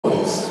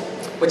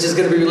which is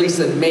going to be released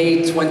in May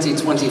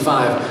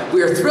 2025.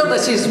 We are thrilled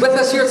that she's with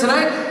us here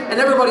tonight, and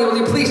everybody, will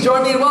you please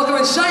join me in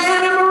welcoming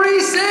Cheyenne and Marie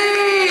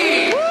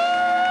Sage!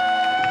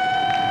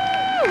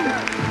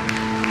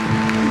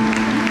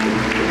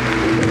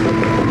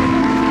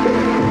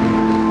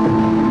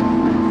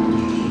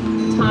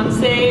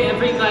 Tanse,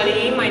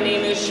 everybody. My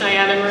name is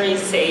Cheyenne Marie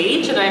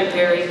Sage, and I'm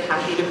very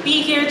happy to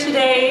be here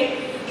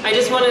today. I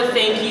just want to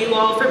thank you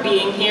all for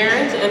being here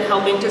and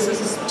helping to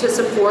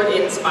support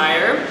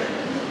Indspire.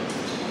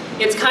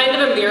 It's kind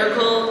of a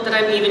miracle that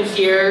I'm even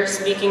here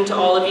speaking to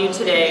all of you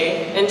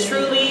today, and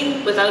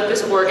truly, without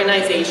this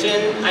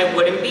organization, I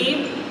wouldn't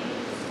be.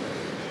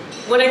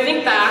 When I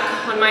think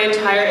back on my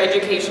entire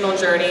educational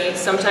journey,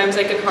 sometimes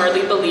I can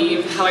hardly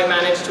believe how I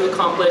managed to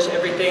accomplish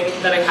everything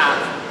that I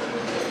have.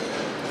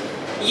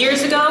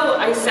 Years ago,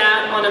 I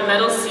sat on a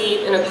metal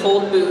seat in a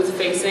cold booth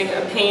facing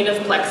a pane of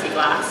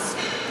plexiglass.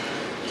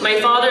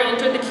 My father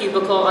entered the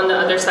cubicle on the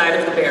other side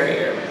of the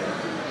barrier.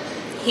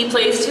 He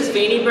placed his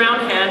veiny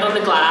brown hand on the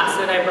glass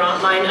and I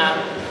brought mine up,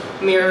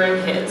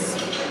 mirroring his.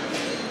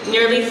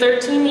 Nearly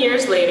 13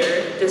 years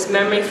later, this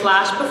memory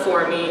flashed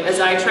before me as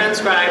I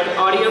transcribed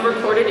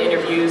audio-recorded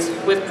interviews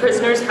with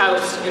prisoners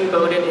housed in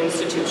Bowdoin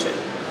Institution.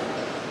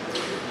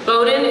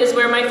 Bowdoin is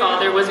where my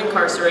father was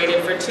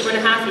incarcerated for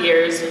 2.5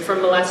 years for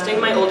molesting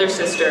my older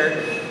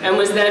sister, and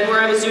was then where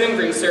I was doing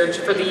research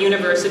for the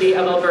University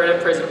of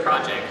Alberta Prison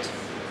Project.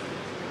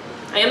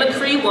 I am a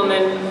Cree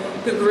woman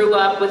who grew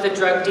up with a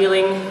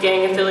drug-dealing,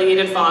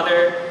 gang-affiliated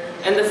father,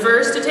 and the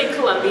first to take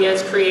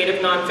Columbia's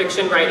creative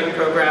nonfiction writing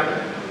program.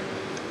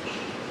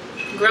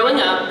 Growing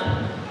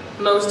up,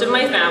 most of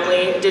my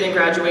family didn't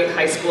graduate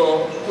high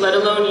school, let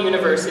alone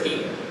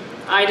university.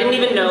 I didn't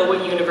even know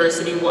what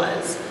university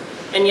was.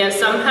 And yet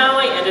somehow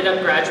I ended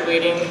up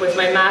graduating with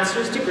my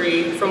master's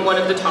degree from one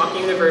of the top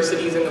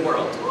universities in the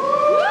world.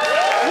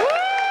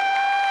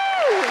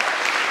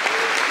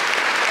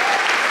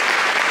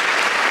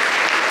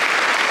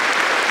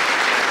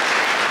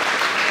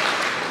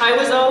 I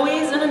was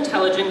always an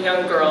intelligent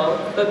young girl,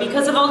 but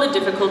because of all the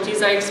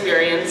difficulties I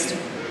experienced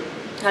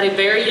at a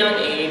very young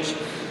age,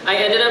 I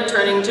ended up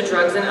turning to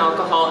drugs and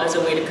alcohol as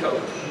a way to cope,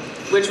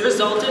 which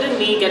resulted in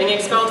me getting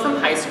expelled from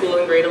high school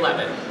in grade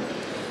 11.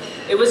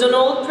 It was an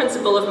old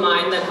principle of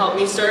mine that helped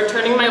me start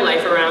turning my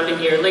life around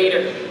a year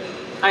later.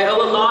 I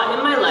owe a lot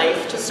in my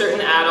life to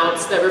certain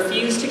adults that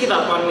refused to give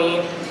up on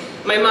me,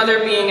 my mother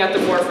being at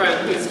the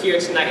forefront, who's here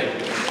tonight.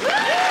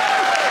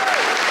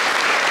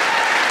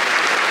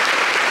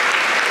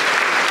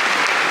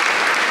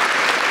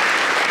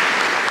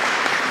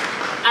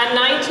 At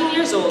 19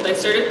 years old, I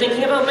started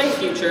thinking about my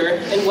future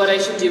and what I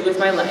should do with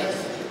my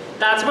life.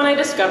 That's when I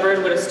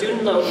discovered what a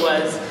student loan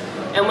was,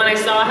 and when I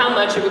saw how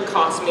much it would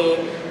cost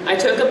me, I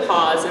took a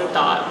pause and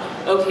thought,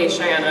 okay,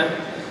 Cheyenne,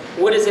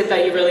 what is it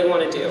that you really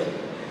want to do?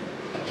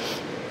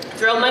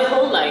 Throughout my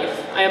whole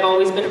life, I have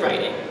always been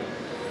writing.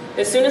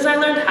 As soon as I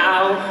learned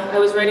how, I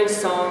was writing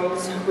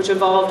songs, which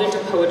evolved into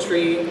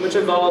poetry, which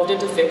evolved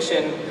into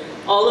fiction,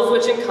 all of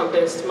which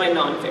encompassed my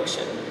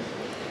nonfiction.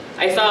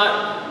 I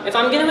thought, if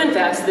I'm going to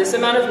invest this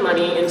amount of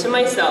money into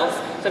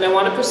myself, then I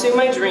want to pursue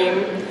my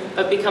dream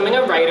of becoming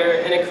a writer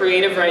and a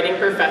creative writing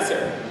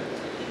professor.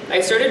 I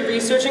started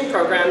researching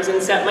programs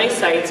and set my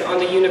sights on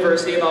the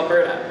University of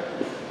Alberta.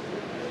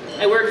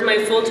 I worked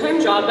my full-time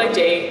job by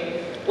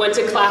day, went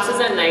to classes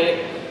at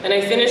night, and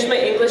I finished my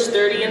English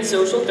 30 and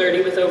Social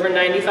 30 with over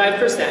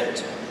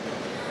 95%.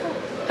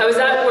 I was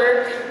at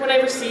work when I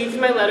received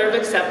my letter of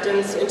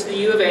acceptance into the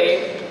U of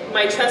A.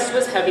 My chest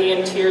was heavy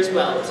and tears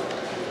welled.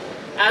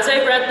 As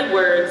I read the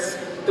words,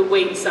 the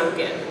weight sunk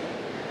in.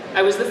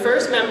 I was the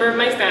first member of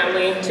my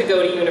family to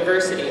go to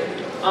university.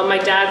 On my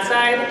dad's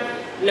side,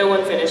 no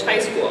one finished high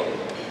school.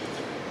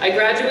 I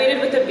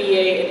graduated with a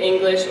BA in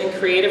English and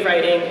creative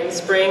writing in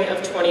spring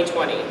of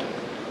 2020.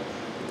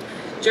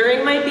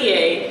 During my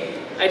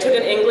BA, I took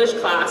an English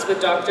class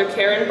with Dr.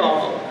 Karen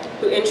Ball,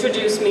 who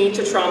introduced me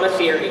to trauma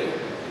theory.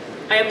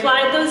 I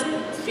applied those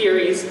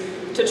theories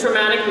to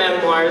traumatic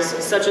memoirs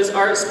such as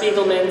Art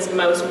Spiegelman's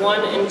Mouse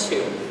 1 and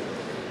 2.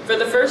 For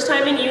the first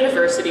time in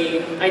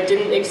university, I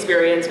didn't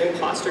experience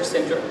imposter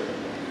syndrome.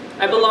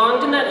 I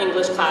belonged in that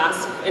English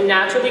class and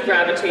naturally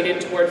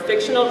gravitated toward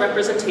fictional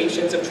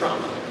representations of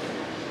trauma.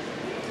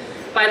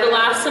 By the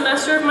last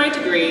semester of my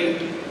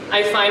degree,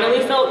 I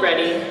finally felt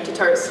ready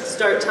to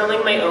start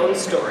telling my own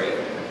story,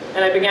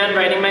 and I began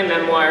writing my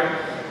memoir,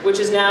 which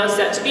is now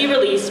set to be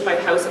released by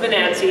House of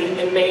Anansi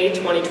in May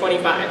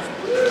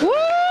 2025. Woo!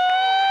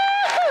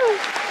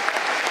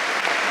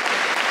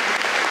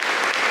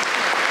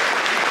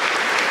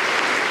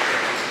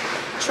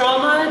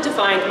 Trauma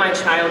defined my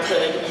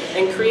childhood,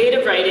 and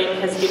creative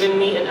writing has given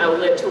me an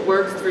outlet to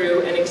work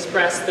through and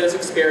express those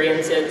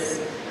experiences.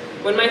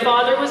 When my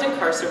father was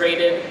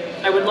incarcerated,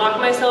 I would lock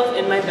myself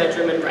in my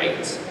bedroom and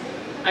write.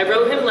 I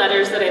wrote him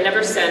letters that I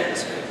never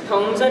sent,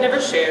 poems I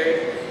never shared,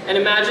 and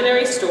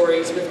imaginary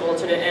stories with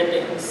alternate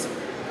endings.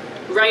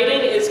 Writing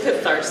is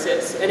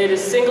catharsis, and it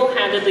is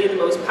single-handedly the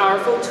most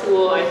powerful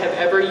tool I have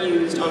ever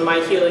used on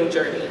my healing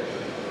journey.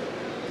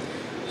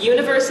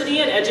 University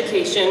and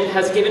education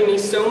has given me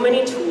so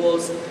many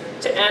tools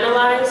to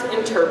analyze,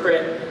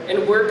 interpret,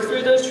 and work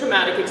through those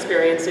traumatic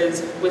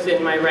experiences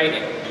within my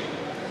writing.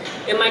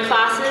 In my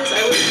classes,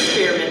 I was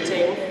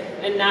experimenting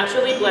and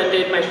naturally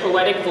blended my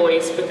poetic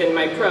voice within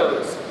my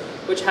prose,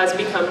 which has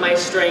become my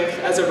strength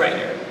as a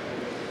writer.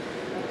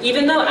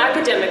 Even though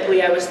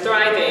academically I was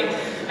thriving,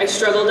 I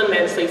struggled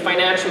immensely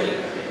financially.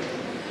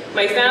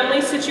 My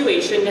family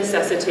situation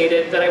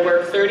necessitated that I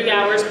work 30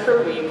 hours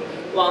per week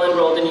while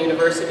enrolled in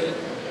university.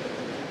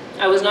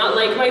 I was not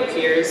like my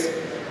peers.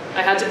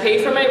 I had to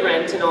pay for my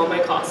rent and all my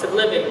costs of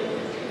living.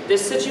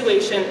 This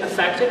situation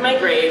affected my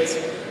grades,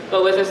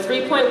 but with a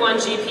 3.1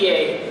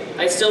 GPA,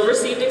 I still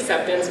received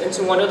acceptance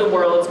into one of the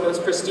world's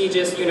most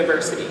prestigious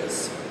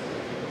universities.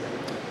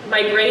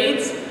 My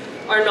grades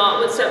are not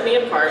what set me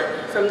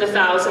apart from the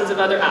thousands of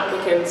other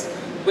applicants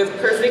with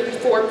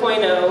perfect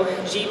 4.0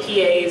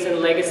 GPAs and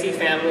legacy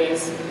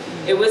families.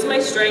 It was my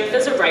strength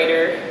as a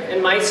writer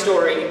and my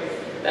story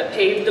that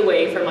paved the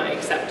way for my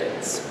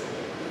acceptance.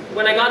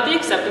 When I got the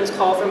acceptance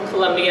call from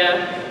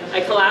Columbia,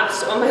 I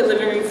collapsed on my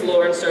living room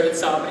floor and started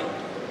sobbing.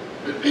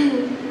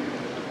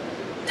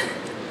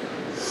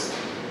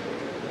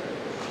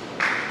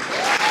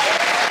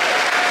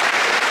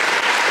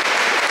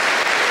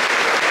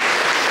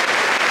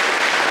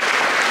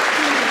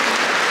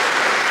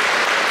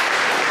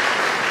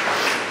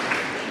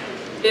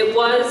 It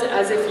was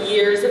as if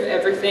years of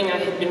everything I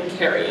had been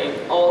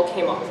carrying all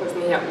came off of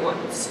me at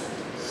once.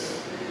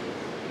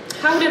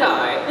 How did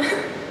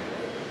I,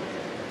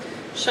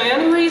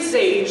 Cheyenne Marie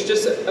Sage,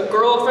 just a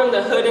girl from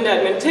the hood in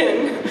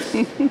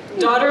Edmonton,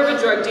 daughter of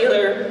a drug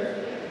dealer,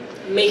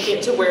 make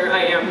it to where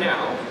I am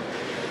now?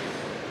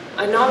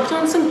 I knocked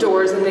on some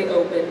doors and they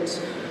opened,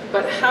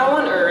 but how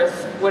on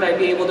earth would I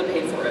be able to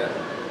pay for it?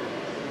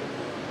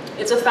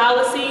 It's a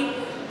fallacy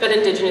that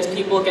Indigenous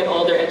people get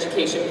all their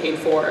education paid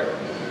for.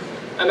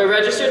 I'm a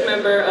registered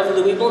member of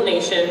Louisville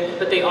Nation,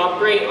 but they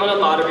operate on a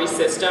lottery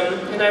system,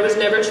 and I was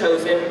never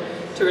chosen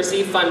to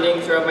receive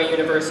funding throughout my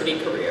university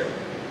career.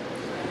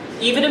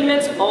 Even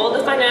amidst all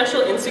the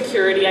financial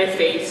insecurity I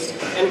faced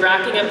and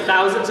racking up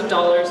thousands of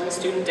dollars in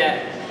student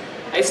debt,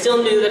 I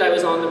still knew that I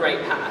was on the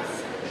right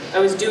path. I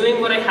was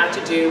doing what I had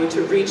to do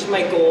to reach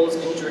my goals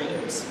and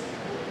dreams.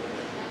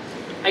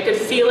 I could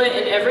feel it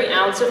in every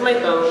ounce of my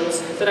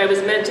bones that I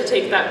was meant to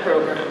take that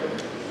program.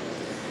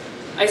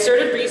 I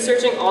started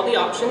researching all the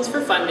options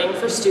for funding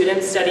for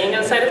students studying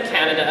outside of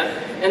Canada,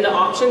 and the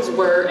options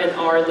were and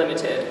are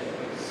limited.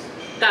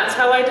 That's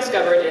how I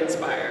discovered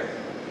Indspire.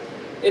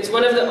 It's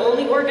one of the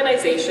only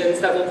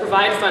organizations that will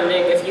provide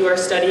funding if you are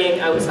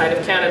studying outside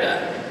of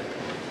Canada.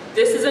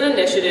 This is an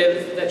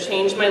initiative that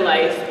changed my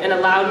life and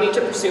allowed me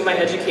to pursue my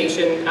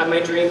education at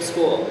my dream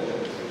school.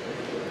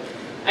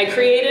 I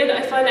created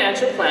a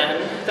financial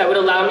plan that would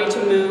allow me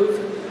to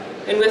move,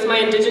 and with my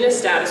Indigenous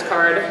status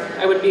card,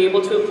 I would be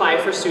able to apply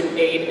for student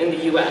aid in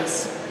the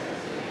US.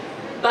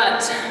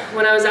 But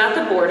when I was at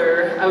the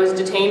border, I was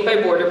detained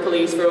by border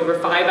police for over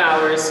 5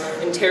 hours,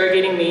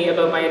 interrogating me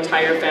about my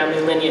entire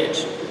family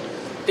lineage.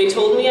 They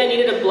told me I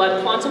needed a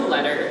blood quantum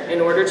letter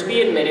in order to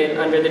be admitted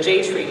under the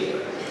J Treaty.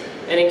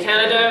 And in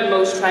Canada,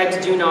 most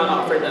tribes do not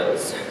offer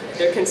those.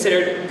 They're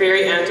considered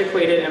very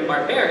antiquated and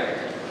barbaric.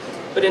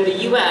 But in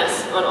the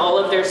US, on all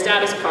of their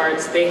status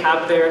cards, they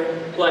have their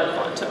blood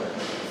quantum.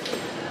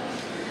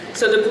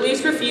 So the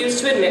police refused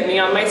to admit me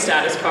on my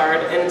status card,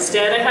 and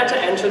instead I had to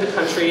enter the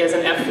country as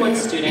an F1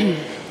 student,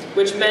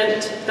 which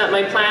meant that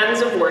my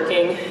plans of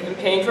working and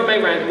paying for my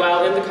rent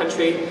while in the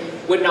country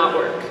would not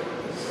work.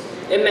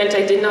 It meant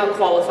I did not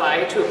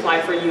qualify to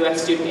apply for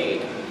US student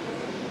aid.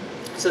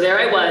 So there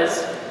I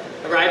was,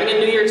 arriving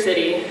in New York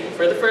City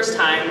for the first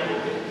time,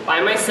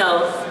 by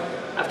myself,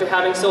 after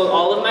having sold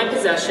all of my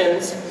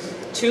possessions,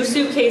 2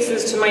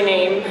 suitcases to my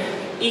name,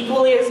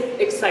 equally as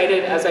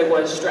excited as I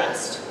was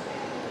stressed.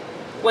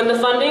 When the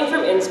funding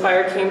from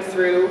Indspire came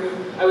through,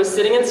 I was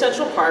sitting in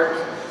Central Park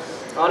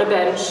on a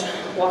bench,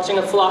 watching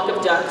a flock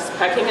of ducks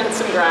pecking at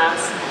some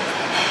grass.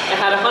 I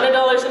had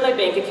 $100 in my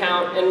bank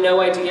account and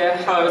no idea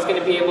how I was going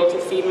to be able to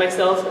feed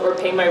myself or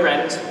pay my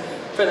rent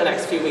for the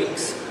next few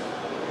weeks.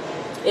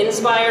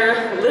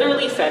 Indspire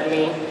literally fed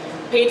me,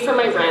 paid for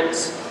my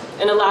rent,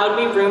 and allowed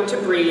me room to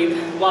breathe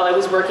while I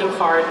was working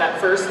hard that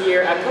first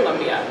year at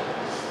Columbia.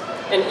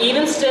 And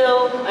even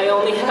still, I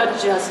only had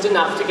just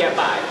enough to get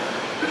by.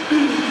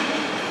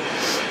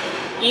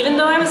 Even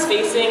though I was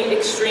facing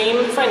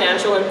extreme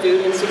financial and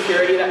food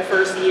insecurity that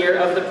first year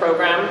of the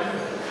program,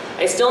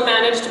 I still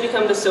managed to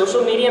become the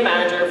social media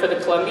manager for the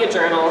Columbia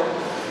Journal,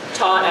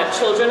 taught at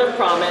Children of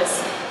Promise,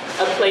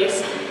 a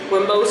place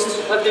where most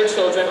of their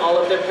children, all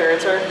of their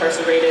parents are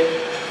incarcerated.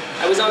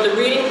 I was on the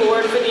reading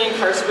board for the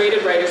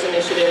Incarcerated Writers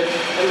Initiative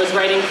and was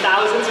writing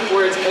thousands of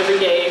words every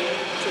day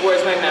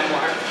towards my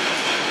memoir.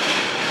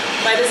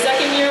 By the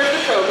second year of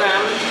the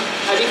program,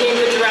 I became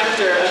the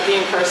director of the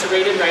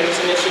Incarcerated Writers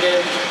Initiative.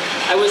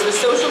 I was the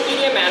social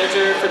media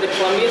manager for the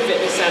Columbia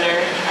Fitness Center.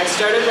 I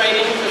started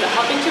writing for the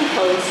Huffington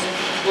Post,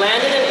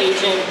 landed an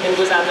agent, and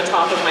was at the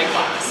top of my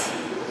class.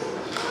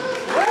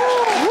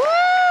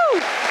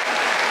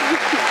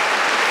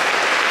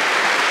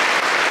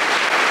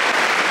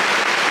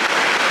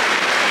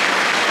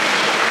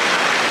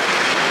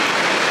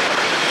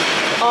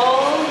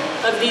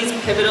 these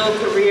pivotal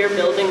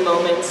career-building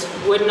moments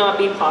would not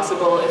be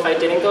possible if I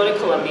didn't go to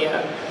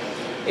Columbia.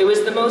 It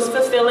was the most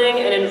fulfilling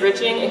and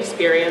enriching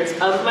experience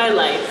of my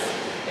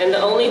life, and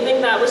the only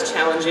thing that was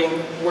challenging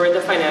were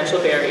the financial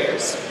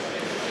barriers.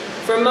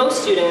 For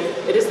most students,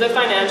 it is the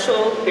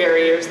financial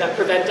barriers that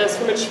prevent us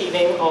from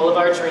achieving all of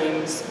our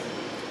dreams.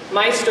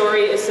 My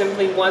story is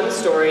simply one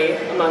story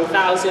among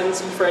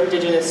thousands for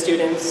Indigenous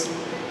students,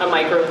 a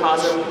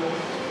microcosm.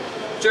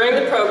 During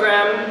the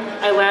program,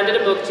 I landed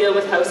a book deal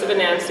with House of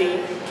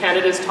Anansi,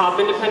 Canada's top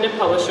independent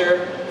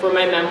publisher, for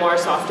my memoir,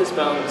 Soft as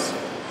Bones.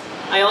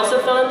 I also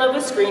fell in love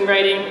with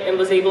screenwriting and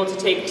was able to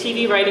take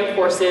TV writing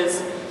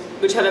courses,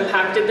 which have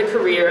impacted the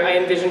career I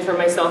envisioned for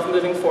myself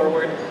moving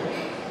forward.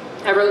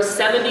 I wrote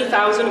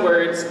 70,000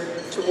 words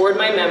toward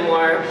my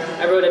memoir.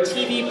 I wrote a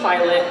TV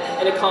pilot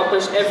and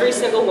accomplished every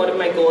single one of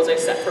my goals I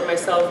set for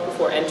myself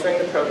before entering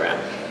the program.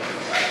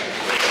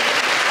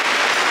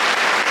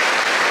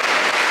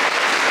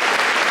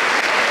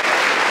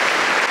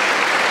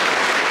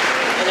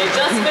 And I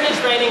just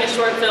finished writing a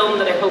short film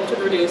that I hope to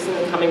produce in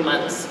the coming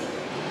months.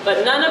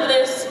 But none of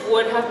this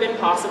would have been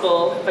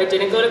possible if I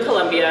didn't go to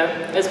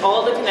Columbia, as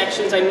all the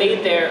connections I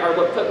made there are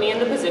what put me in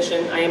the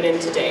position I am in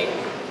today.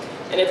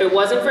 And if it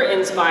wasn't for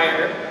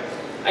Indspire,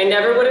 I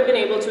never would have been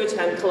able to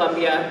attend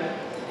Columbia.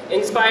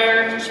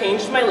 Indspire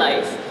changed my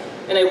life,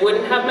 and I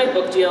wouldn't have my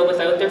book deal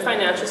without their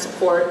financial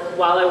support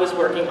while I was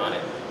working on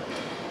it.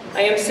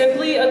 I am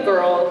simply a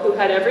girl who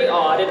had every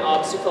odd and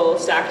obstacle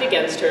stacked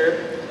against her,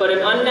 but an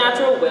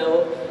unnatural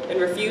will and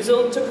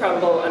refusal to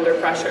crumble under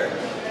pressure.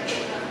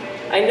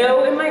 I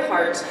know in my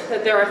heart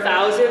that there are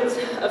thousands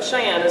of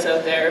Cheyennas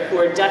out there who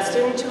are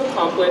destined to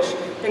accomplish,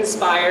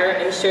 inspire,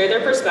 and share their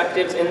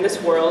perspectives in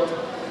this world,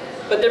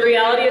 but the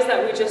reality is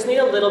that we just need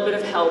a little bit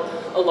of help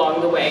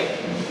along the way.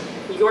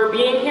 Your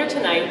being here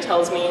tonight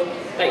tells me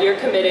that you're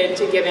committed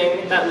to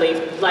giving that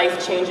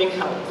life-changing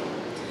help.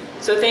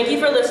 So thank you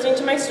for listening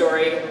to my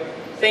story,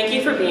 thank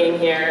you for being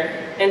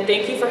here, and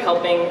thank you for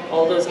helping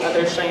all those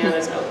other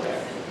Cheyennas out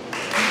there.